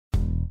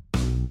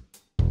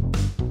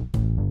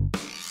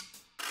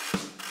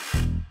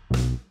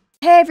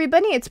Hey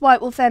everybody, it's White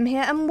Wolf M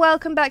here, and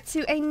welcome back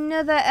to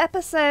another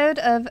episode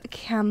of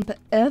Camp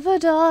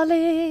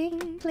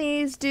EverDarling.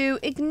 Please do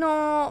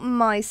ignore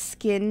my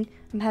skin.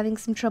 I'm having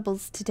some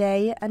troubles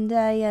today, and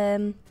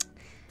I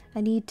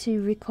need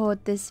to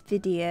record this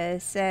video,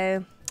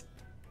 so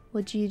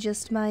would you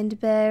just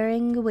mind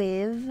bearing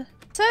with?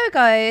 So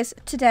guys,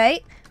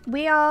 today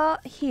we are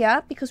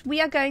here because we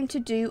are going to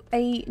do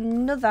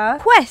another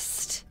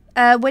quest.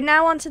 We're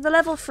now on to the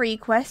level 3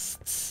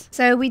 quests.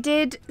 So we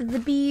did the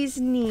bee's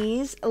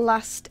knees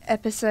last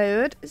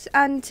episode,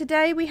 and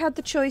today we had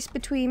the choice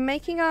between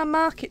making our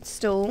market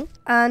stall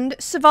and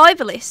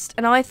Survivalist.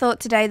 And I thought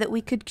today that we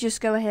could just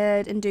go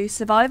ahead and do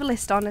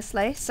Survivalist,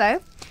 honestly.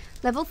 So,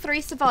 level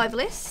 3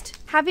 Survivalist.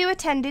 Have you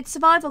attended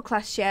survival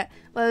class yet?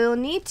 Well, you'll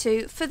need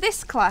to for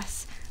this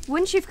class.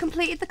 Once you've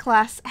completed the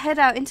class, head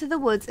out into the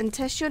woods and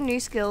test your new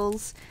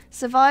skills.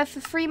 Survive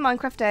for 3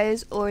 Minecraft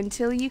days or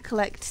until you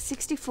collect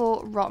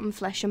 64 rotten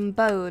flesh and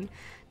bone.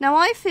 Now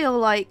I feel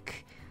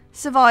like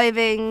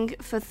surviving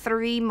for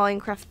 3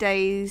 Minecraft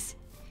days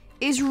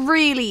is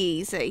really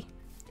easy.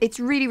 It's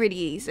really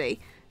easy.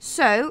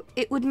 So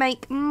it would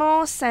make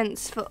more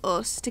sense for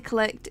us to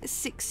collect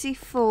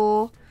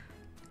 64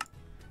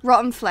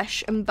 rotten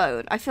flesh and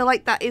bone. I feel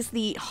like that is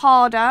the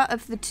harder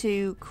of the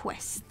 2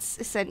 quests,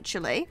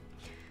 essentially.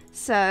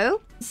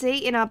 So, see,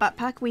 in our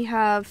backpack we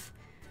have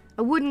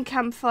a wooden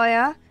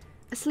campfire,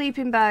 a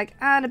sleeping bag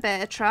and a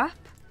bear trap,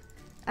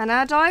 and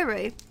our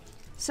diary.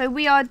 So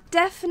we are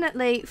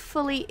definitely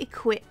fully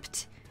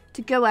equipped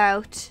to go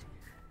out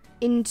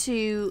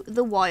into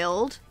the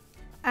wild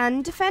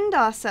and defend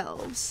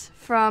ourselves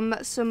from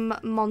some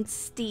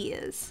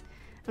monsters.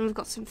 And we've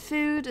got some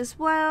food as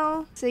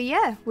well. So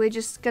yeah, we're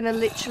just gonna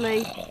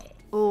literally...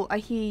 Oh, I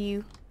hear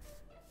you.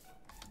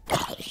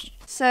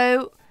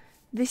 So...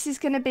 this is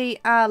going to be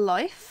our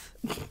life.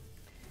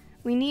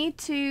 We need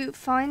to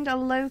find a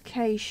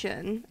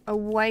location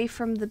away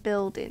from the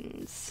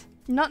buildings.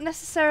 Not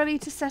necessarily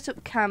to set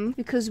up camp,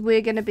 because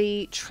we're going to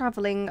be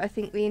travelling, I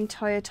think, the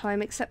entire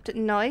time, except at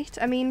night.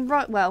 I mean,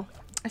 right, well,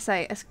 I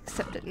say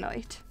except at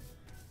night.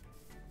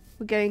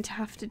 We're going to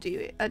have to do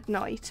it at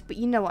night, but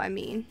you know what I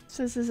mean.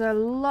 So there's a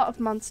lot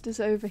of monsters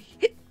over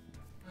here.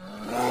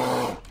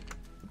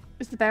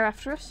 Is the bear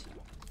after us?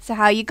 So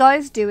how you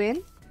guys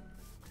doing?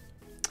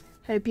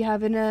 Hope you're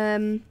having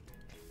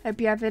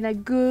a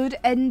good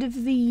end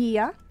of the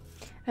year.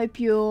 Hope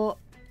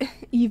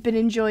you've been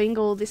enjoying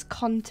all this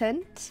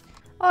content.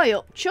 Oi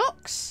up,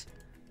 Chucks!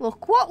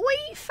 Look what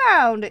we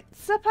found!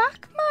 It's a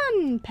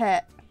Pac-Man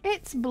pet.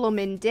 It's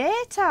blooming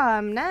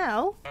daytime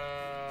now.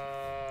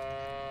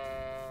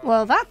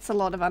 Well, that's a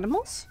lot of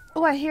animals.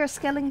 Oh, I hear a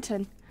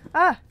skeleton.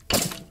 Ah.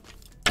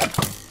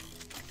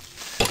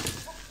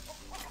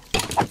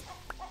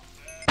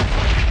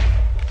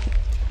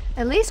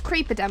 At least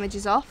creeper damage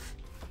is off.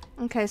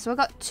 Okay, so I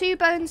got 2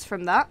 bones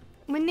from that.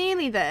 We're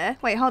nearly there.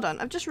 Wait, hold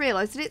on. I've just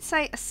realised. Did it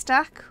say a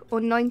stack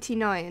or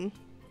 99?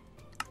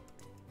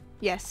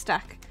 Yes,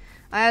 stack.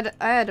 I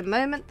had a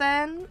moment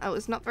then. I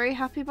was not very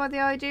happy by the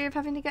idea of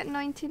having to get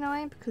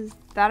 99 because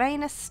that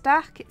ain't a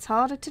stack. It's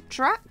harder to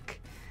track.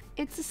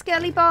 It's a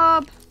skelly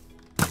bob.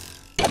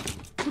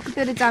 Took a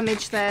bit of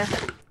damage there.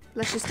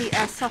 Let's just eat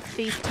our soft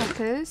beef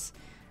tacos.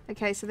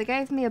 Okay, so they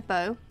gave me a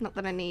bow. Not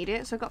that I need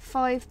it. So I got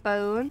 5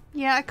 bone.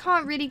 Yeah, I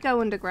can't really go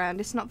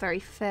underground. It's not very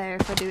fair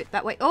if I do it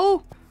that way.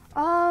 Oh!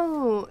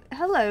 Oh!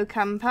 Hello,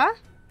 camper.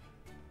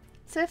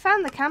 So I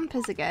found the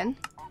campers again.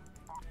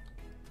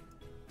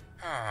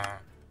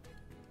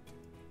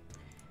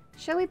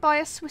 Shall we buy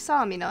a Swiss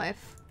Army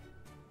knife?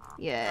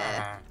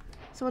 Yeah.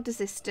 So what does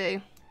this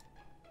do?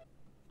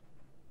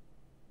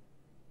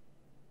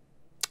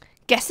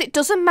 Guess it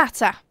doesn't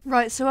matter.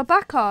 Right, so we're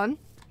back on.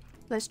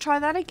 Let's try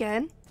that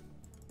again.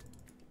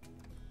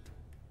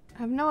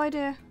 I have no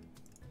idea.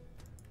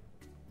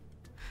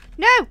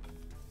 No!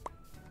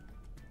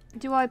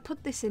 Do I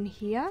put this in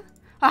here?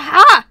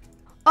 Aha!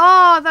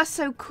 Oh, that's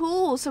so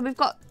cool. So we've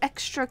got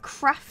extra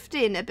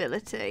crafting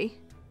ability.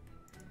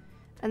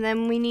 And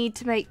then we need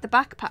to make the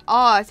backpack.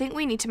 Oh, I think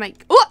we need to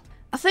make... Oh!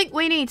 I think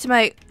we need to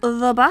make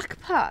the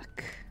backpack.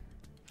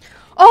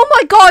 Oh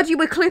my god, you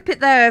would clip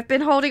it there. I've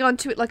been holding on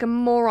to it like a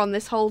moron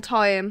this whole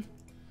time.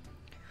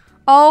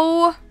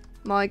 Oh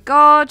my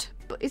god.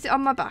 But is it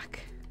on my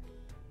back?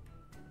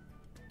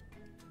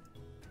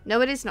 No,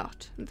 it is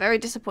not. I'm very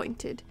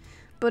disappointed.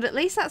 But at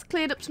least that's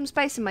cleared up some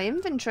space in my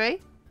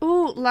inventory.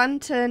 Ooh,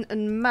 lantern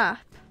and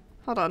map.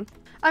 Hold on.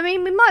 I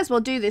mean, we might as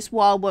well do this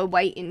while we're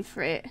waiting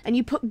for it. And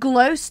you put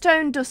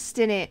glowstone dust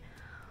in it.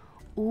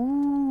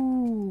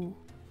 Ooh.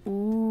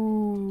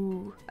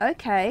 Ooh.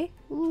 Okay.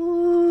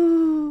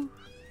 Ooh.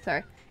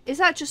 Sorry. Is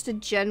that just a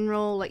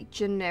general, like,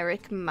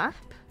 generic map?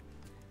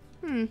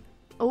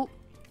 Oh,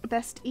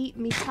 best eat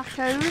me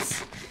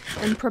tacos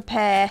and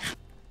prepare.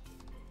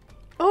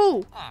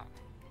 Oh!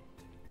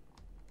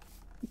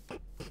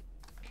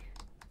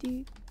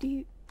 Do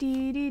do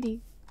do do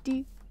do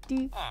do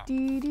do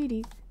do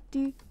do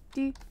do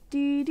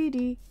do do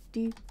do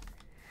do.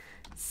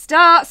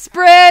 Start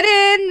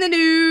spreading the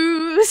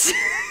news.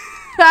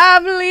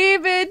 I'm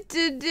leaving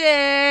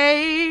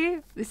today.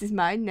 This is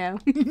mine now.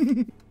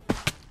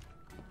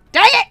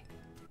 Dang it!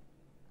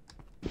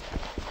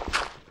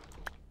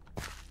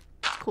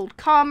 It's called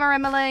Karma,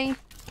 Emily.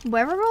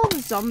 Where are all the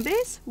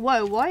zombies?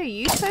 Whoa, why are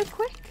you so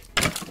quick?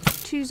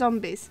 2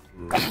 zombies.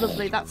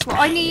 Lovely, that's what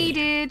I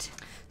needed.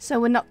 So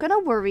we're not gonna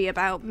worry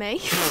about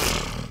me.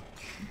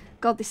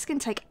 God, this is gonna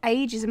take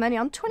ages. I'm only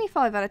on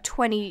 25 out of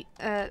 20.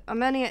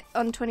 I'm only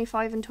on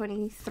 25 and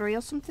 23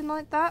 or something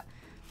like that.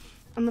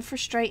 And the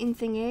frustrating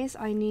thing is,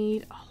 I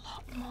need a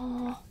lot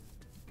more.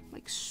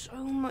 Like,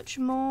 so much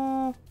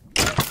more.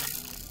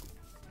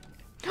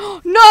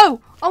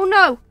 No! Oh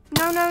no!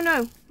 No, no,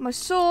 no. My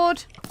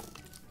sword.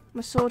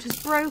 My sword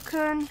has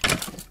broken.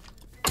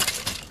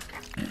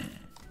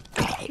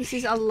 This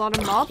is a lot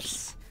of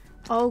mobs.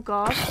 Oh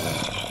god.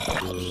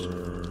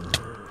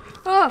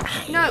 Oh,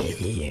 no.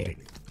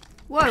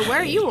 Whoa, where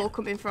are you all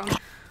coming from?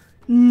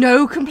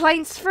 No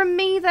complaints from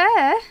me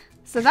there.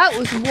 So that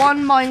was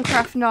one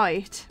Minecraft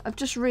night. I've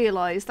just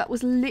realised that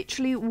was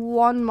literally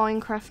one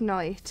Minecraft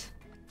night.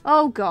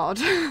 Oh god.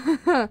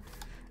 How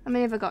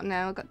many have I got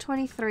now? I've got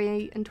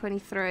 23 and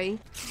 23.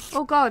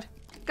 Oh god.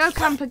 Go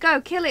camper, go,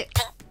 kill it.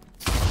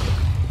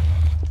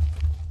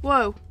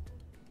 Whoa.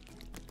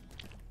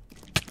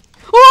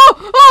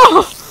 Oh!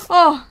 Oh!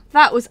 Oh!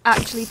 That was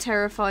actually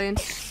terrifying.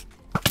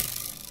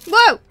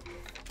 Whoa!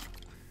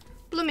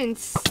 Bloomin'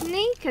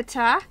 sneak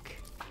attack.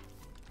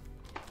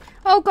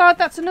 Oh god,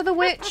 that's another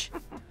witch.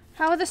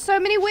 How are there so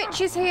many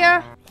witches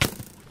here?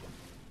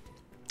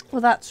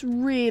 Well, that's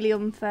really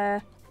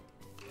unfair.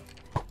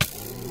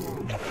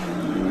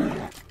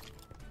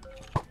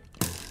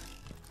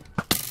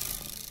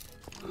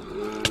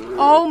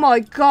 Oh my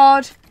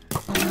god.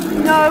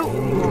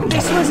 No,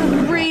 this was a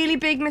really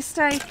big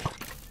mistake.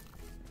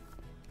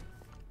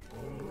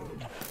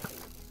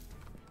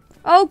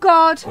 Oh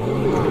god.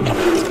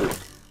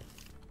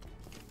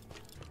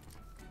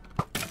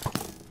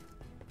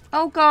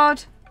 Oh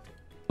god.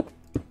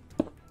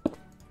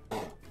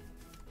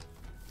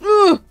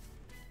 Ugh.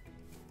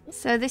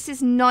 So this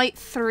is night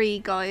 3,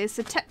 guys.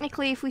 So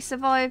technically if we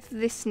survive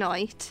this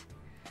night,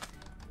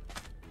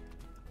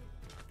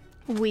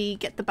 we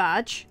get the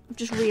badge. I've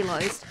just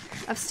realised.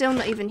 I've still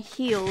not even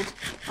healed.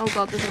 Oh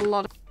god, there's a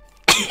lot of...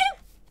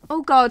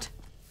 Oh god.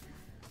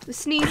 The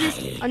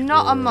sneezes are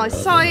not on my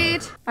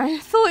side. I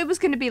thought it was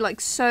going to be like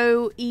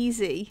so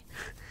easy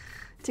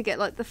to get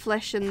like the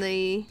flesh and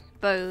the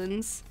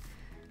bones.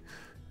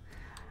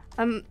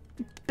 I'm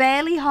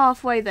barely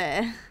halfway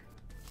there.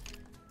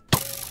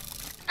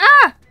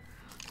 Ah!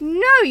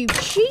 No, you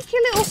cheeky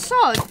little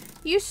sod.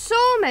 You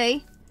saw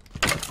me.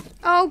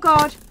 Oh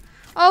god.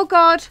 Oh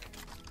god.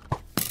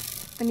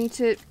 I need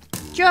to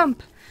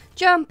jump,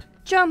 jump,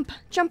 jump,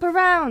 jump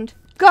around.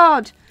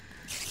 God.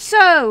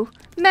 So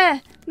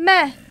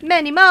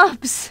many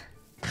mobs.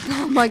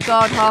 Oh my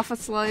god, half a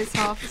slice,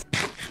 half a...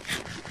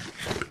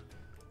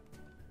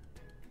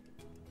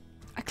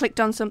 I clicked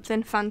on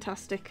something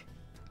fantastic.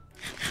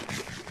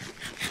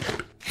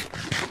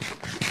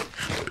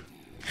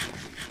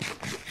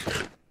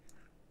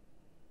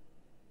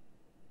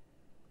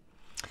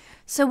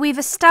 So we've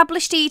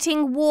established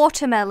eating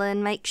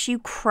watermelon makes you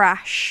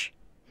crash.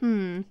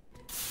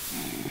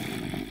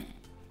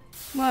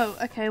 Whoa,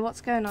 okay,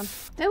 what's going on?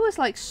 There was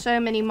like so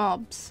many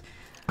mobs.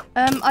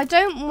 I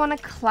don't want to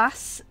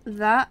class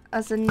that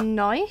as a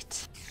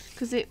night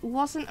because it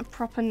wasn't a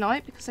proper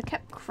night because I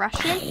kept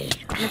crashing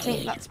and I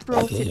think that's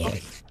brought it up.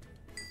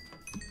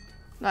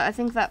 Like, I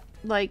think that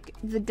like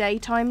the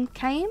daytime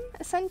came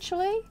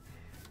essentially,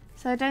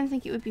 so I don't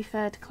think it would be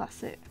fair to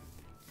class it.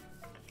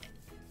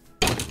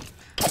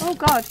 Oh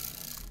god,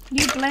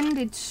 you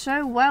blended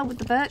so well with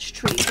the birch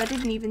trees, I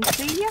didn't even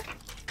see you.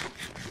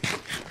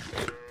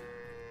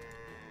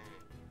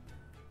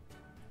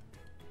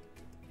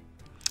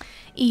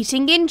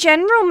 Eating in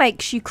general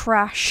makes you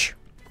crash.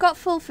 Got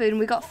full food and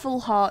we got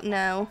full heart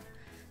now.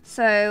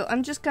 So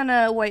I'm just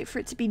gonna wait for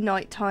it to be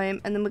night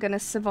time and then we're gonna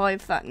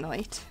survive that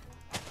night.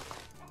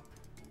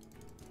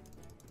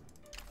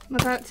 I'm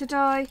about to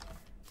die.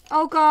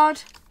 Oh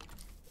god.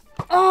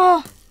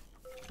 Oh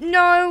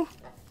no.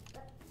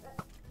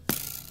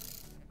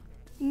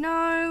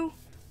 No.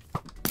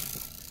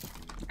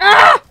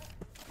 Ah!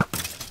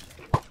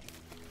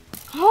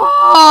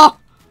 Oh!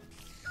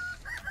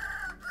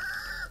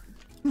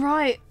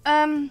 Right,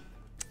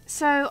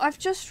 so I've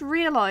just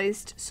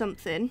realised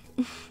something.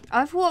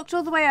 I've walked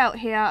all the way out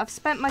here. I've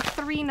spent my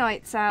 3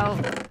 nights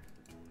out.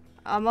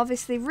 I'm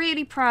obviously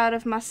really proud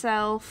of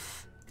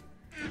myself.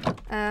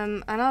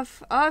 And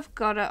I've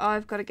got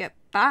to get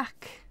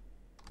back.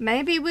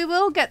 Maybe we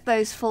will get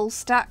those full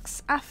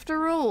stacks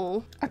after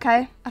all.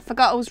 Okay, I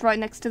forgot I was right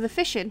next to the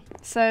fishing,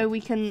 so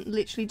we can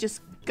literally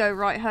just go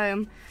right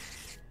home.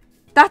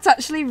 That's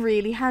actually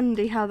really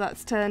handy how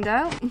that's turned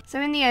out. So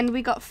in the end,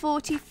 we got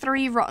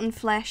 43 rotten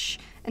flesh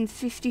and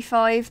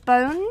 55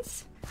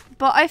 bones.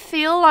 But I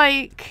feel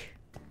like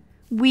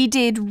we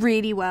did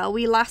really well.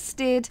 We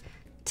lasted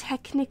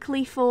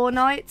technically 4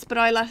 nights, but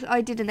I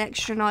did an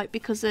extra night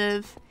because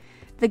of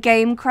the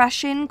game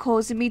crashing,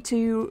 causing me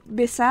to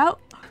miss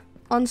out.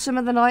 on some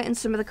of the night and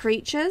some of the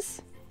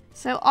creatures.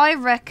 So I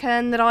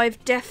reckon that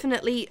I've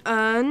definitely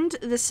earned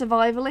the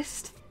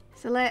Survivalist.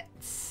 So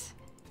let's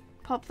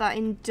pop that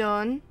in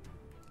done.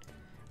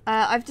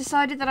 I've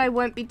decided that I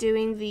won't be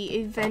doing the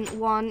event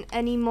one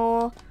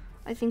anymore.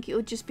 I think it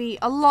would just be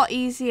a lot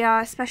easier,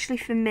 especially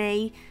for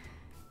me,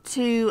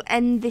 to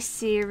end this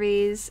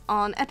series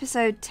on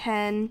episode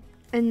 10.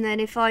 And then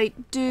if I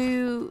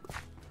do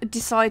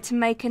decide to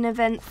make an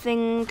event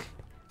thing,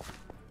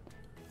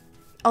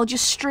 I'll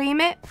just stream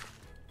it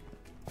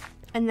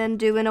and then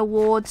do an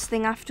awards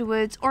thing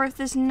afterwards. Or if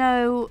there's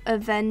no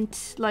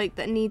event like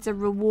that needs a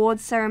reward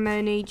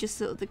ceremony, just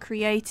sort of the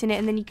creating it,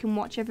 and then you can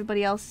watch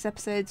everybody else's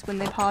episodes when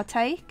they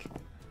partake.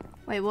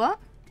 Wait, what?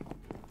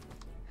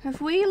 Have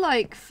we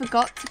like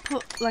forgot to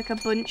put like a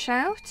bunch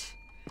out?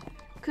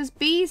 Because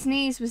Bee's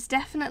Knees was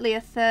definitely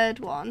a third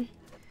one.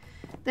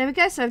 There we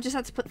go, so I've just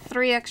had to put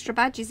 3 extra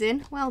badges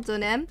in. Well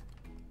done,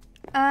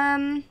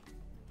 Em.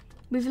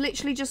 We've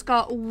literally just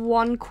got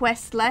 1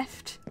 quest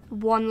left.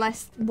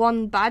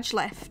 1 badge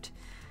left.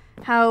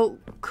 How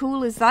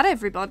cool is that,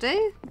 everybody?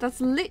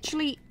 That's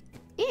literally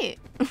it.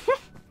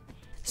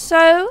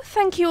 So,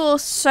 thank you all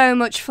so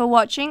much for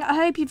watching. I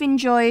hope you've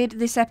enjoyed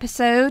this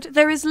episode.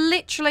 There is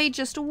literally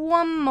just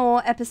 1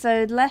 more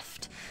episode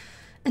left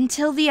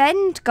until the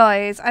end,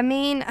 guys. I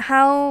mean,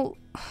 how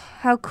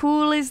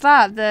cool is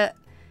that? That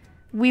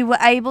we were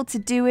able to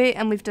do it,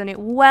 and we've done it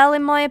well,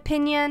 in my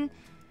opinion.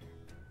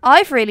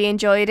 I've really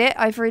enjoyed it.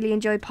 I've really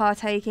enjoyed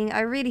partaking.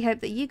 I really hope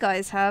that you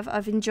guys have.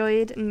 I've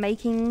enjoyed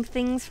making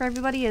things for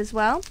everybody as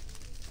well,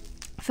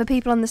 for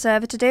people on the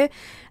server to do.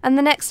 And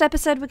the next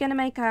episode, we're going to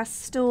make our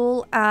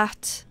stall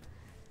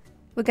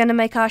we're going to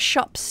make our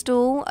shop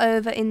stall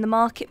over in the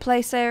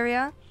marketplace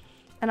area.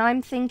 And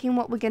I'm thinking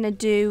what we're going to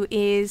do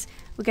is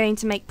we're going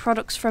to make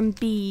products from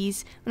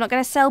bees. We're not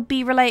going to sell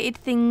bee related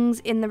things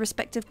in the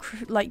respect of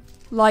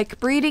like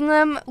breeding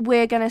them.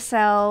 We're going to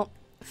sell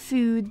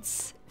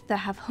foods that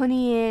have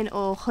honey in,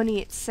 or honey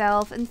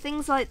itself, and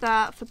things like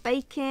that for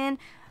baking.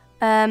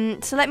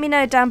 So let me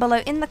know down below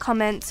in the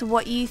comments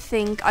what you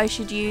think I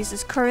should use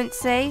as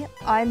currency.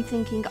 I'm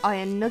thinking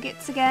iron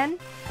nuggets again,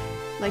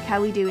 like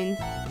how we do in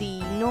the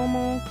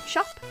normal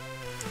shop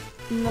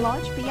in the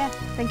lodge. But yeah,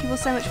 thank you all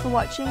so much for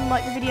watching.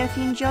 Like the video if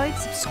you enjoyed,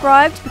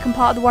 subscribe to become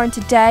part of the warren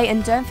today,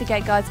 and don't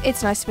forget, guys,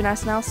 it's nice to be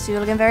nice, and I'll see you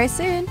all again very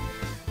soon.